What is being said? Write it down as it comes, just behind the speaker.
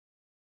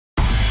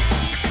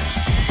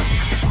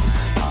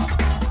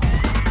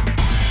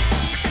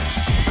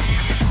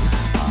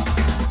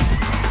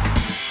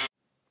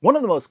One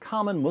of the most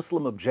common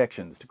Muslim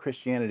objections to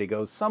Christianity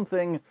goes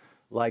something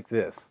like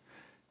this.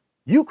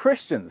 You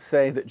Christians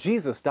say that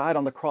Jesus died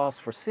on the cross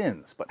for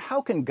sins, but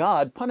how can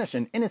God punish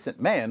an innocent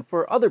man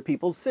for other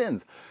people's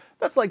sins?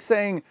 That's like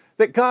saying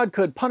that God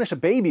could punish a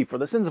baby for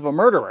the sins of a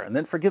murderer and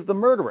then forgive the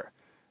murderer.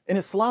 In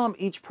Islam,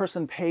 each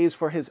person pays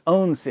for his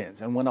own sins,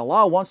 and when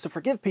Allah wants to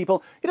forgive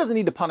people, He doesn't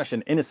need to punish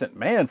an innocent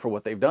man for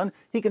what they've done.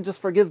 He can just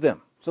forgive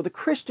them. So the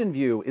Christian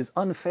view is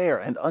unfair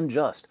and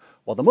unjust,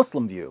 while the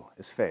Muslim view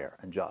is fair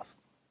and just.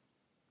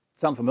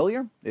 Sound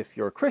familiar? If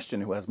you're a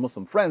Christian who has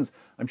Muslim friends,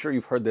 I'm sure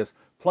you've heard this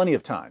plenty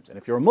of times. And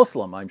if you're a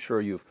Muslim, I'm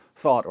sure you've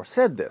thought or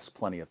said this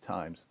plenty of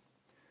times.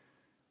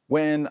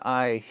 When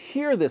I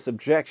hear this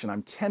objection,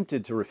 I'm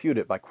tempted to refute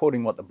it by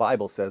quoting what the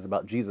Bible says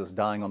about Jesus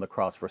dying on the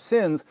cross for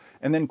sins,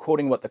 and then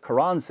quoting what the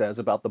Quran says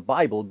about the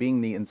Bible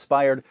being the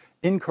inspired,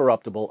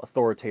 incorruptible,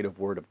 authoritative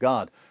Word of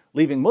God,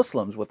 leaving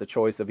Muslims with the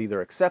choice of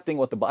either accepting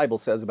what the Bible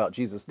says about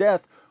Jesus'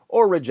 death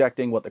or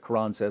rejecting what the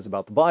Quran says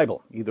about the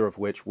Bible, either of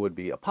which would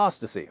be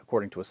apostasy,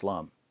 according to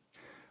Islam.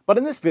 But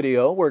in this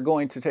video, we're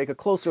going to take a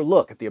closer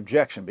look at the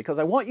objection because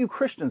I want you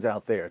Christians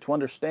out there to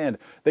understand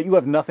that you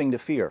have nothing to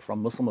fear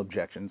from Muslim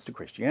objections to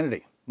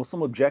Christianity.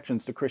 Muslim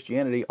objections to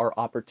Christianity are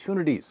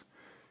opportunities.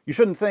 You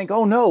shouldn't think,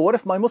 oh no, what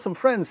if my Muslim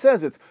friend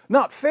says it's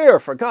not fair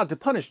for God to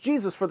punish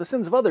Jesus for the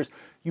sins of others?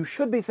 You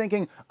should be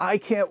thinking, I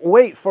can't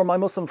wait for my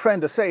Muslim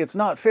friend to say it's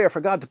not fair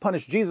for God to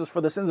punish Jesus for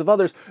the sins of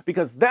others,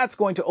 because that's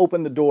going to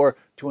open the door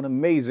to an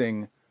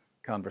amazing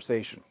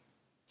conversation.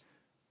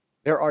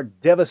 There are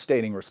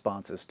devastating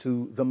responses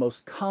to the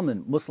most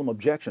common Muslim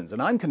objections,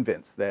 and I'm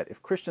convinced that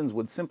if Christians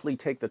would simply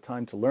take the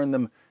time to learn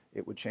them,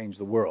 it would change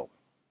the world.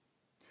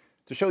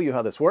 To show you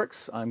how this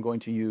works, I'm going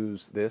to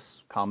use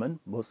this common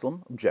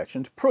Muslim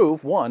objection to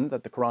prove, 1,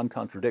 that the Quran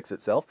contradicts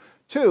itself,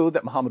 2,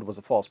 that Muhammad was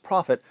a false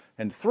prophet,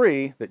 and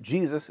 3, that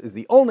Jesus is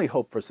the only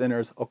hope for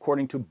sinners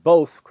according to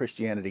both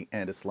Christianity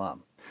and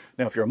Islam.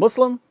 Now, if you're a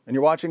Muslim and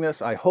you're watching this,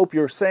 I hope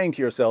you're saying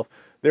to yourself,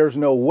 there's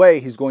no way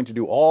he's going to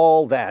do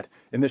all that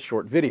in this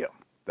short video.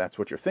 If that's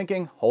what you're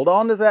thinking, hold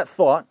on to that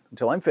thought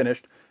until I'm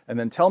finished, and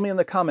then tell me in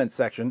the comments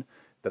section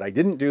that I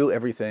didn't do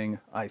everything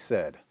I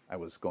said I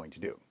was going to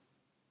do.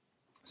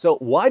 So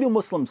why do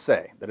Muslims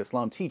say that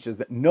Islam teaches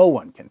that no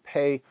one can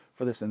pay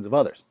for the sins of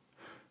others?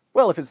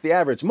 Well, if it's the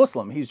average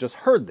Muslim, he's just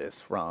heard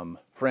this from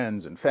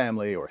friends and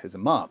family or his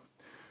imam.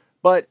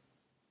 But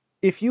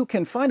if you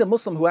can find a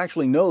Muslim who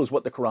actually knows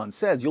what the Quran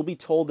says, you'll be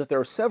told that there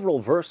are several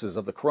verses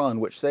of the Quran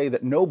which say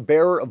that no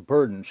bearer of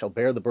burden shall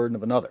bear the burden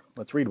of another.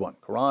 Let's read one.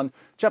 Quran,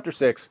 chapter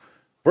 6,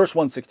 verse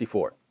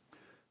 164.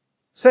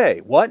 Say,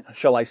 what?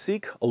 Shall I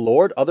seek a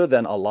Lord other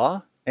than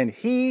Allah? And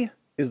He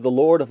is the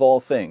Lord of all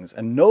things,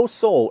 and no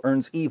soul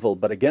earns evil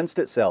but against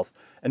itself,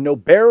 and no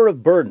bearer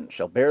of burden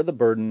shall bear the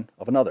burden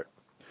of another.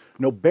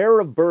 No bearer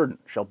of burden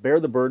shall bear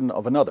the burden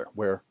of another,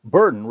 where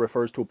burden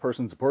refers to a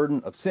person's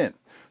burden of sin.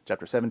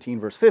 Chapter 17,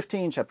 verse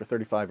 15, chapter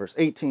 35, verse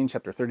 18,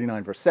 chapter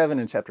 39, verse 7,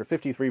 and chapter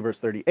 53, verse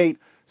 38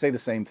 say the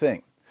same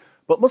thing.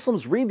 But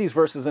Muslims read these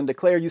verses and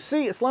declare, you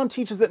see, Islam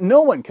teaches that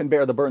no one can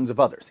bear the burdens of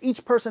others.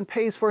 Each person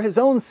pays for his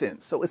own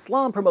sins. So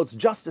Islam promotes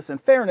justice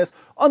and fairness,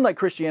 unlike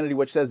Christianity,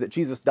 which says that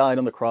Jesus died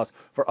on the cross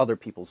for other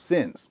people's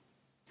sins.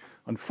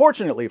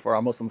 Unfortunately for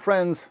our Muslim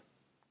friends,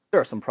 there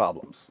are some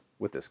problems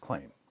with this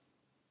claim.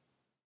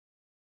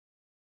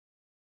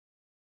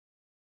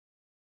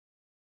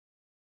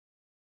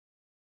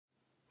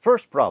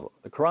 First problem,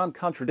 the Quran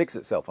contradicts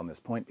itself on this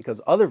point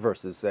because other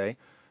verses say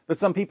that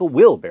some people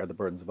will bear the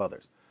burdens of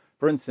others.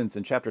 For instance,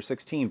 in chapter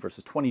 16,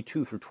 verses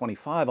 22 through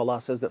 25, Allah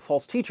says that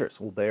false teachers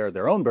will bear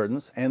their own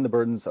burdens and the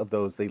burdens of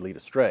those they lead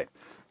astray.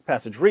 The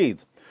passage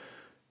reads,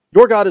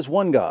 Your God is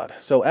one God,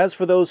 so as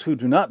for those who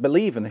do not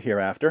believe in the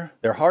hereafter,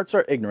 their hearts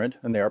are ignorant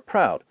and they are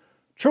proud.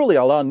 Truly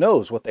Allah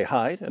knows what they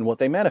hide and what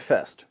they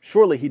manifest.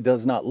 Surely He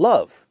does not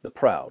love the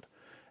proud.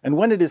 And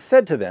when it is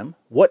said to them,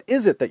 What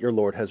is it that your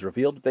Lord has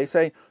revealed? They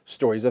say,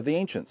 Stories of the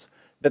ancients,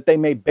 that they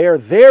may bear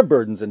their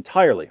burdens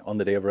entirely on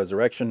the day of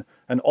resurrection,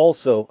 and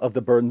also of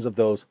the burdens of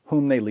those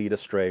whom they lead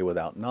astray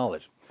without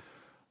knowledge.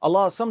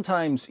 Allah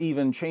sometimes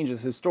even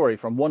changes His story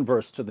from one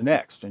verse to the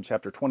next. In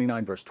chapter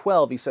 29, verse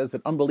 12, He says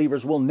that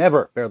unbelievers will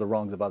never bear the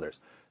wrongs of others.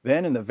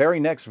 Then in the very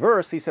next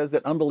verse, He says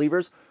that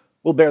unbelievers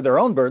will bear their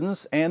own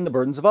burdens and the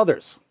burdens of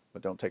others.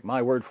 But don't take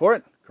my word for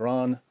it.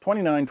 Quran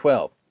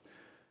 29:12.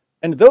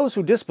 And those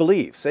who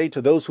disbelieve say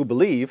to those who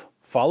believe,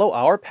 Follow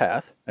our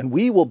path, and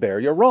we will bear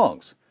your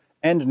wrongs.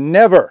 And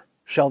never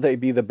shall they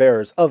be the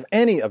bearers of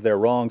any of their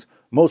wrongs.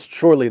 Most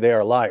surely they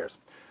are liars.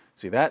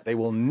 See that? They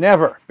will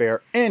never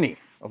bear any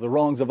of the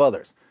wrongs of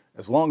others,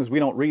 as long as we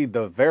don't read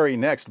the very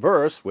next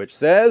verse, which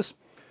says,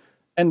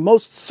 And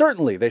most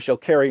certainly they shall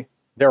carry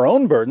their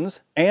own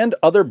burdens and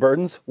other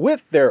burdens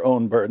with their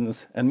own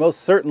burdens, and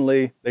most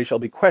certainly they shall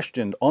be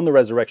questioned on the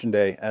resurrection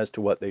day as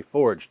to what they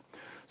forged.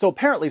 So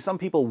apparently some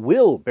people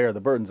will bear the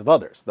burdens of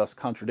others, thus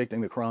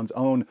contradicting the Quran's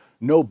own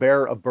no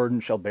bearer of burden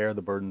shall bear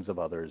the burdens of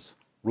others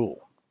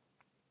rule.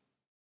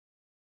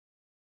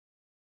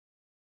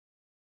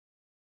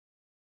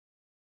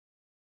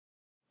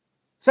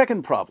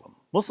 Second problem,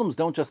 Muslims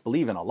don't just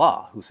believe in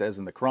Allah, who says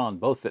in the Quran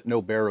both that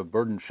no bearer of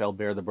burden shall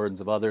bear the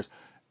burdens of others,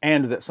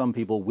 and that some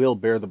people will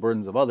bear the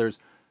burdens of others.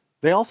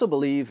 They also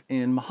believe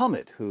in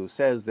Muhammad, who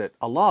says that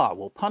Allah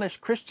will punish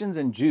Christians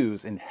and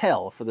Jews in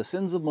hell for the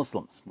sins of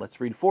Muslims.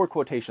 Let's read 4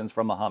 quotations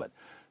from Muhammad.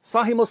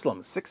 Sahih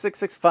Muslim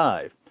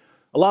 6665.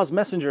 Allah's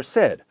messenger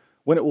said,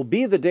 "When it will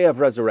be the day of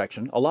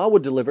resurrection, Allah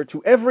would deliver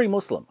to every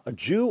Muslim, a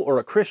Jew or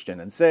a Christian,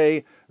 and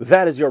say,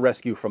 'That is your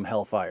rescue from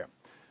hellfire.'"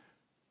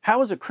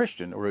 How is a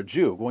Christian or a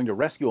Jew going to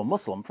rescue a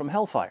Muslim from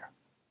hellfire?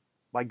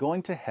 By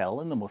going to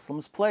hell in the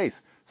Muslim's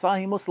place.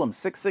 Sahih Muslim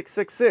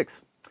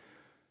 6666.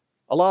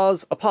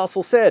 Allah's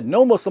apostle said,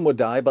 "No Muslim would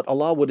die, but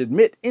Allah would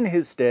admit in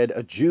his stead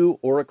a Jew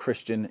or a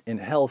Christian in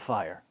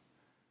hellfire."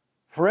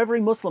 For every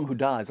Muslim who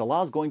dies,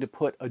 Allah is going to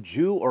put a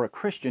Jew or a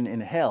Christian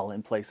in hell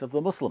in place of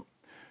the Muslim.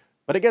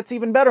 But it gets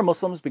even better,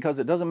 Muslims, because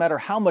it doesn't matter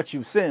how much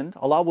you've sinned,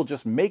 Allah will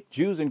just make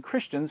Jews and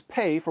Christians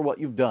pay for what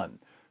you've done.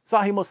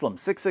 Sahih Muslim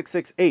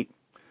 6668.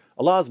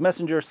 Allah's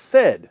messenger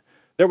said,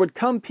 "There would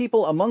come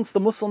people amongst the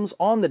Muslims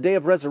on the day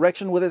of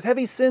resurrection with as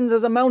heavy sins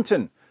as a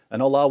mountain,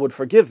 and Allah would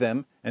forgive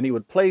them, and He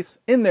would place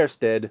in their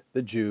stead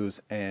the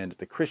Jews and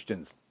the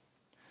Christians."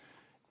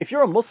 If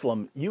you're a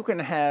Muslim, you can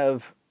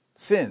have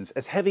sins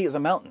as heavy as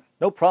a mountain.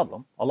 No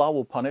problem. Allah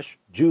will punish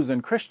Jews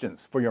and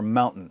Christians for your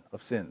mountain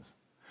of sins.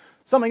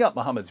 Summing up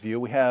Muhammad's view,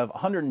 we have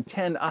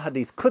 110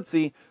 Ahadith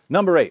Qudsi,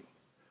 number 8.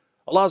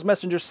 Allah's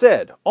messenger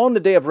said, "On the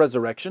day of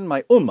resurrection,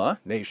 my ummah,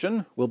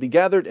 nation, will be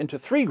gathered into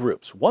 3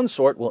 groups. One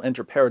sort will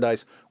enter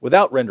paradise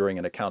without rendering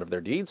an account of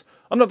their deeds.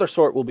 Another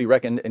sort will be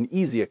reckoned an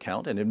easy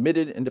account and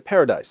admitted into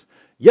paradise.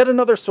 Yet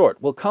another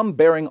sort will come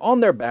bearing on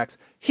their backs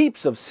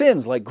heaps of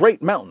sins like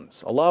great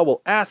mountains. Allah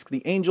will ask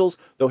the angels,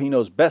 though He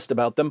knows best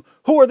about them,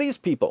 'Who are these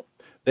people?'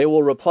 They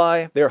will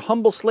reply, 'They are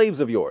humble slaves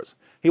of yours.'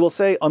 He will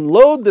say,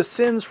 'Unload the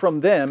sins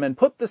from them and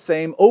put the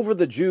same over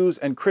the Jews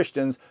and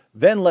Christians,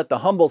 then let the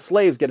humble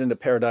slaves get into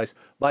paradise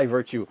by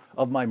virtue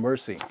of my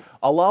mercy.'"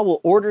 Allah will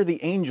order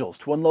the angels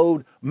to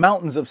unload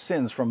mountains of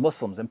sins from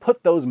Muslims and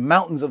put those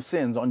mountains of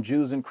sins on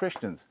Jews and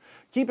Christians.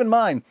 Keep in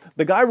mind,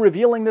 the guy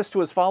revealing this to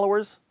his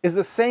followers is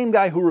the same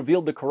guy who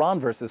revealed the Quran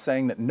verses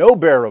saying that no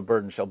bearer of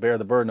burden shall bear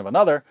the burden of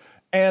another,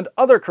 and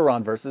other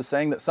Quran verses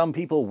saying that some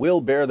people will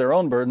bear their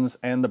own burdens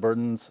and the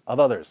burdens of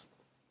others.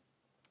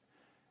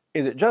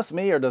 Is it just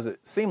me, or does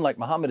it seem like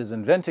Muhammad is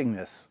inventing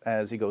this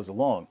as he goes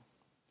along?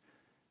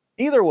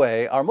 Either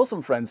way, our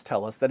Muslim friends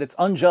tell us that it's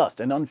unjust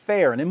and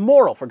unfair and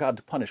immoral for God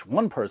to punish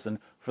one person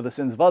for the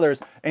sins of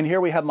others, and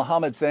here we have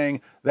Muhammad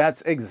saying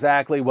that's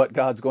exactly what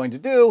God's going to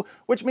do,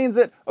 which means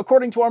that,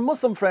 according to our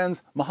Muslim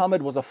friends,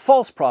 Muhammad was a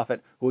false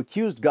prophet who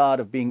accused God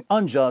of being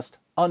unjust,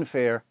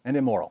 unfair, and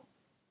immoral.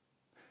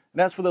 And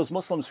as for those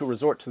Muslims who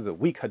resort to the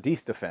weak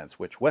hadith defense,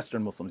 which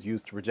Western Muslims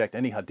use to reject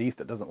any hadith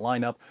that doesn't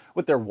line up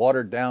with their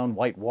watered-down,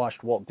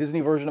 whitewashed Walt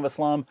Disney version of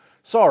Islam,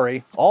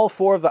 sorry, all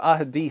 4 of the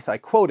ahadith I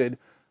quoted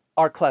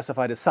are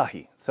classified as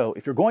sahih. So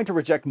if you're going to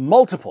reject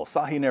multiple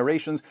sahih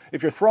narrations,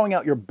 if you're throwing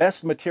out your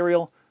best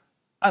material,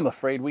 I'm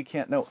afraid we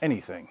can't know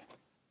anything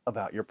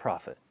about your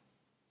prophet.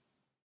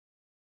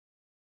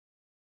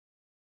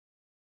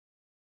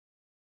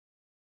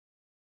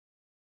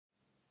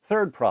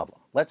 Third problem,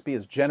 let's be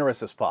as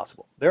generous as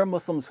possible. There are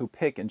Muslims who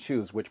pick and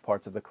choose which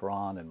parts of the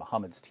Quran and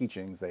Muhammad's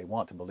teachings they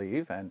want to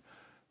believe, and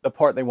the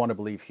part they want to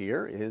believe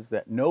here is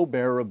that no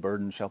bearer of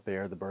burden shall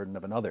bear the burden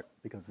of another,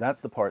 because that's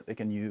the part they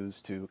can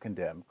use to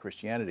condemn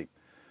Christianity.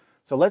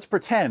 So let's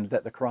pretend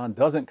that the Quran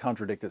doesn't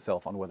contradict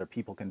itself on whether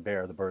people can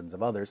bear the burdens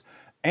of others,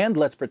 and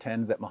let's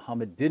pretend that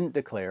Muhammad didn't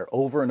declare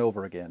over and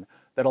over again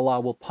that Allah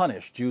will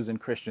punish Jews and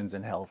Christians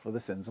in hell for the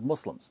sins of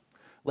Muslims.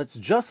 Let's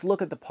just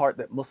look at the part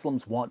that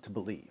Muslims want to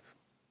believe.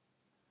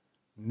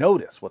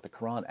 Notice what the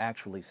Quran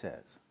actually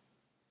says.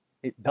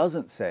 It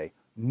doesn't say,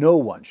 "No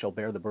one shall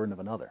bear the burden of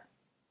another."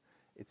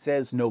 It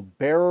says, "No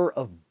bearer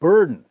of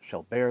burden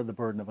shall bear the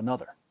burden of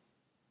another."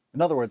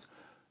 In other words,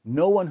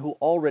 no one who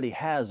already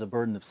has a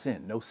burden of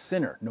sin, no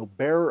sinner, no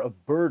bearer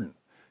of burden,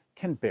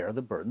 can bear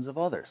the burdens of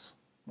others.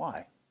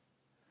 Why?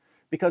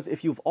 Because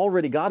if you've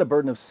already got a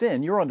burden of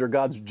sin, you're under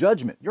God's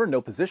judgment. You're in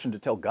no position to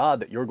tell God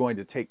that you're going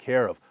to take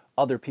care of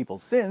other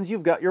people's sins.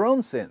 You've got your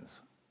own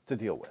sins to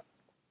deal with.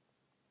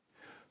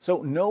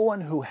 So no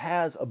one who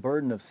has a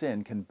burden of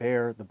sin can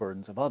bear the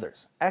burdens of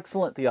others.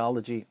 Excellent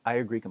theology, I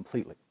agree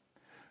completely.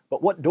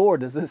 But what door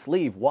does this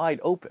leave wide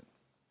open?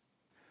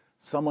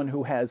 Someone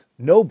who has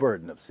no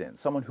burden of sin,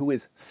 someone who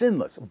is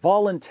sinless,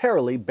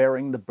 voluntarily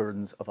bearing the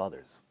burdens of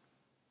others.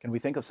 Can we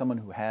think of someone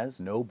who has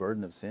no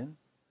burden of sin?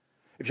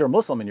 If you're a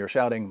Muslim and you're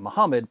shouting,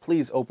 "Muhammad,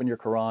 please open your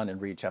Quran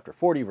and read chapter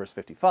 40, verse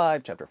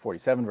 55, chapter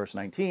 47, verse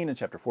 19, and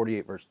chapter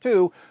 48, verse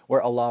 2,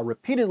 where Allah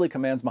repeatedly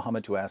commands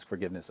Muhammad to ask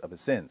forgiveness of his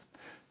sins.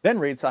 Then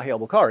read Sahih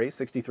al-Bukhari,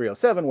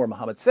 6307, where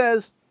Muhammad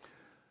says,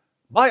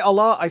 "By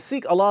Allah, I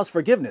seek Allah's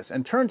forgiveness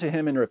and turn to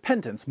Him in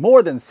repentance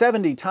more than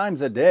 70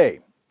 times a day."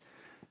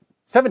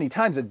 70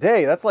 times a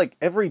day, that's like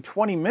every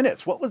 20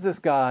 minutes. What was this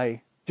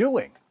guy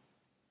doing?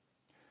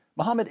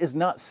 Muhammad is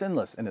not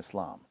sinless in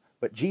Islam,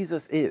 But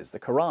Jesus is. The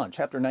Quran,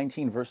 chapter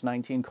 19, verse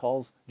 19,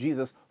 calls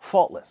Jesus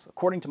faultless.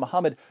 According to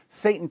Muhammad,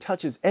 Satan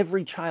touches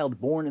every child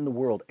born in the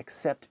world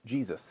except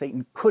Jesus.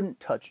 Satan couldn't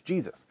touch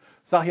Jesus.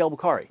 Sahih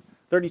al-Bukhari,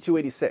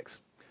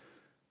 3286.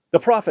 The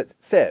Prophet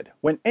said,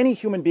 when any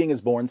human being is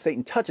born,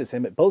 Satan touches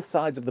him at both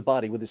sides of the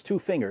body with his 2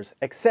 fingers,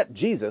 except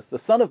Jesus, the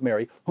son of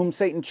Mary, whom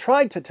Satan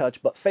tried to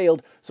touch but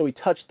failed, so he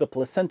touched the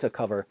placenta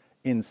cover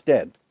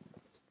instead.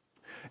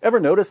 Ever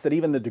notice that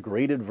even the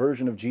degraded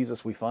version of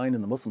Jesus we find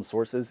in the Muslim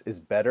sources is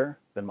better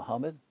than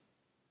Muhammad?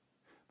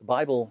 The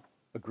Bible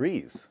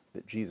agrees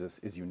that Jesus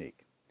is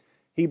unique.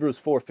 Hebrews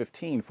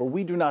 4:15, for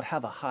we do not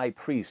have a high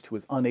priest who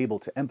is unable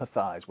to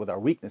empathize with our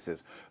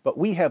weaknesses, but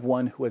we have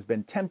one who has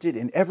been tempted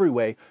in every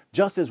way,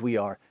 just as we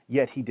are,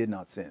 yet he did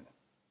not sin.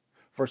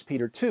 1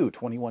 Peter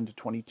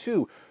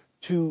 2:21-22,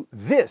 to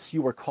this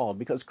you were called,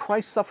 because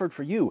Christ suffered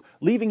for you,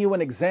 leaving you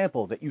an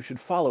example that you should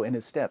follow in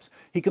his steps.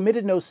 He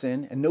committed no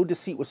sin, and no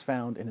deceit was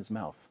found in his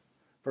mouth.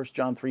 1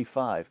 John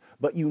 3:5,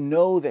 but you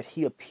know that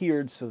he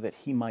appeared so that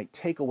he might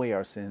take away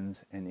our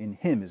sins, and in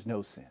him is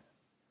no sin.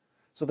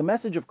 So the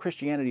message of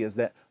Christianity is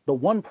that the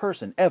one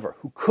person ever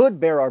who could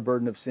bear our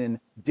burden of sin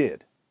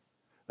did.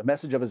 The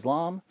message of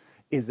Islam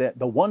is that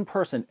the one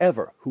person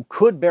ever who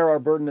could bear our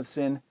burden of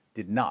sin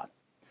did not.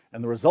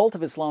 And the result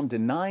of Islam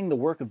denying the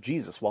work of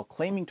Jesus while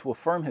claiming to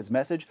affirm his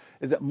message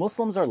is that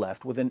Muslims are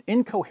left with an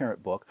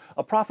incoherent book,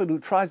 a prophet who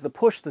tries to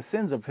push the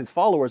sins of his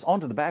followers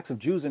onto the backs of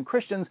Jews and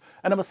Christians,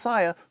 and a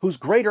Messiah who's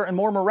greater and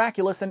more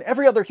miraculous than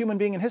every other human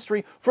being in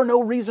history for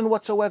no reason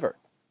whatsoever.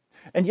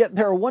 And yet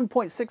there are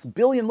 1.6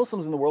 billion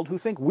Muslims in the world who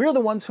think we're the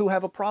ones who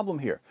have a problem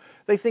here.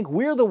 They think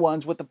we're the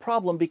ones with the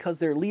problem because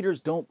their leaders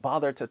don't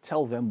bother to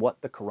tell them what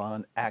the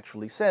Quran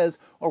actually says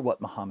or what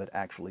Muhammad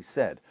actually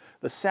said.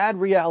 The sad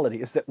reality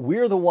is that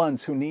we're the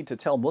ones who need to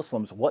tell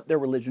Muslims what their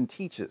religion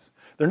teaches.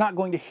 They're not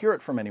going to hear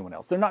it from anyone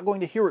else. They're not going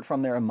to hear it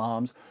from their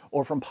imams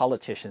or from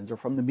politicians or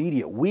from the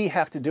media. We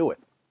have to do it.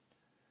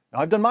 Now,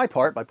 I've done my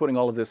part by putting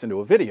all of this into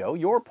a video.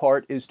 Your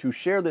part is to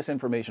share this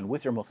information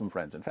with your Muslim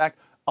friends. In fact,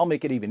 I'll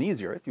make it even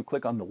easier. If you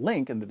click on the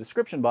link in the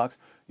description box,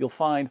 you'll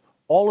find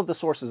all of the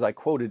sources I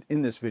quoted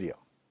in this video.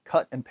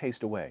 Cut and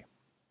paste away.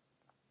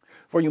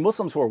 For you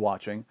Muslims who are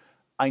watching,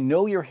 I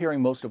know you're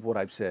hearing most of what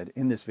I've said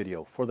in this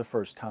video for the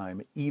first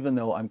time, even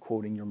though I'm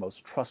quoting your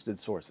most trusted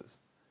sources.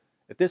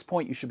 At this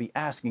point, you should be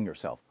asking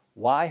yourself,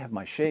 why have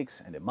my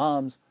sheikhs and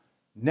imams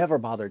never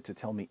bothered to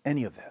tell me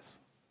any of this?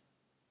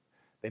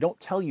 They don't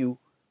tell you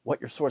what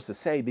your sources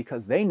say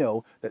because they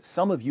know that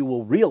some of you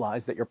will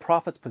realize that your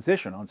prophet's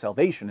position on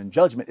salvation and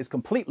judgment is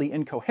completely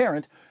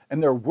incoherent,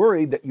 and they're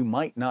worried that you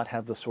might not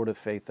have the sort of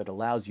faith that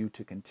allows you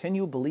to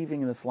continue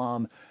believing in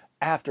Islam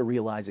after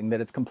realizing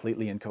that it's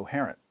completely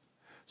incoherent.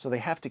 So they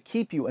have to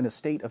keep you in a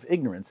state of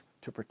ignorance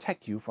to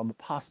protect you from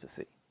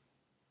apostasy.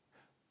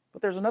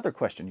 But there's another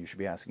question you should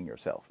be asking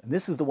yourself, and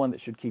this is the one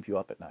that should keep you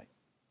up at night.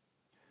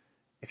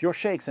 If your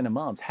sheikhs and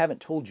imams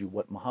haven't told you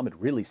what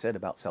Muhammad really said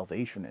about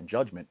salvation and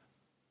judgment,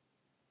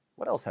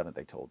 what else haven't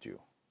they told you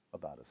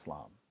about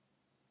Islam?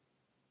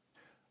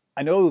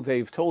 I know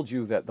they've told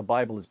you that the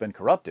Bible has been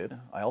corrupted.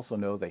 I also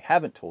know they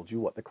haven't told you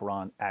what the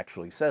Quran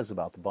actually says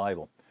about the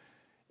Bible.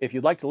 If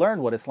you'd like to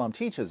learn what Islam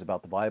teaches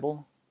about the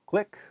Bible,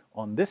 click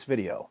on this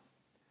video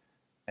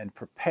and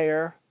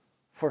prepare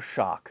for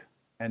shock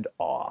and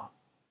awe.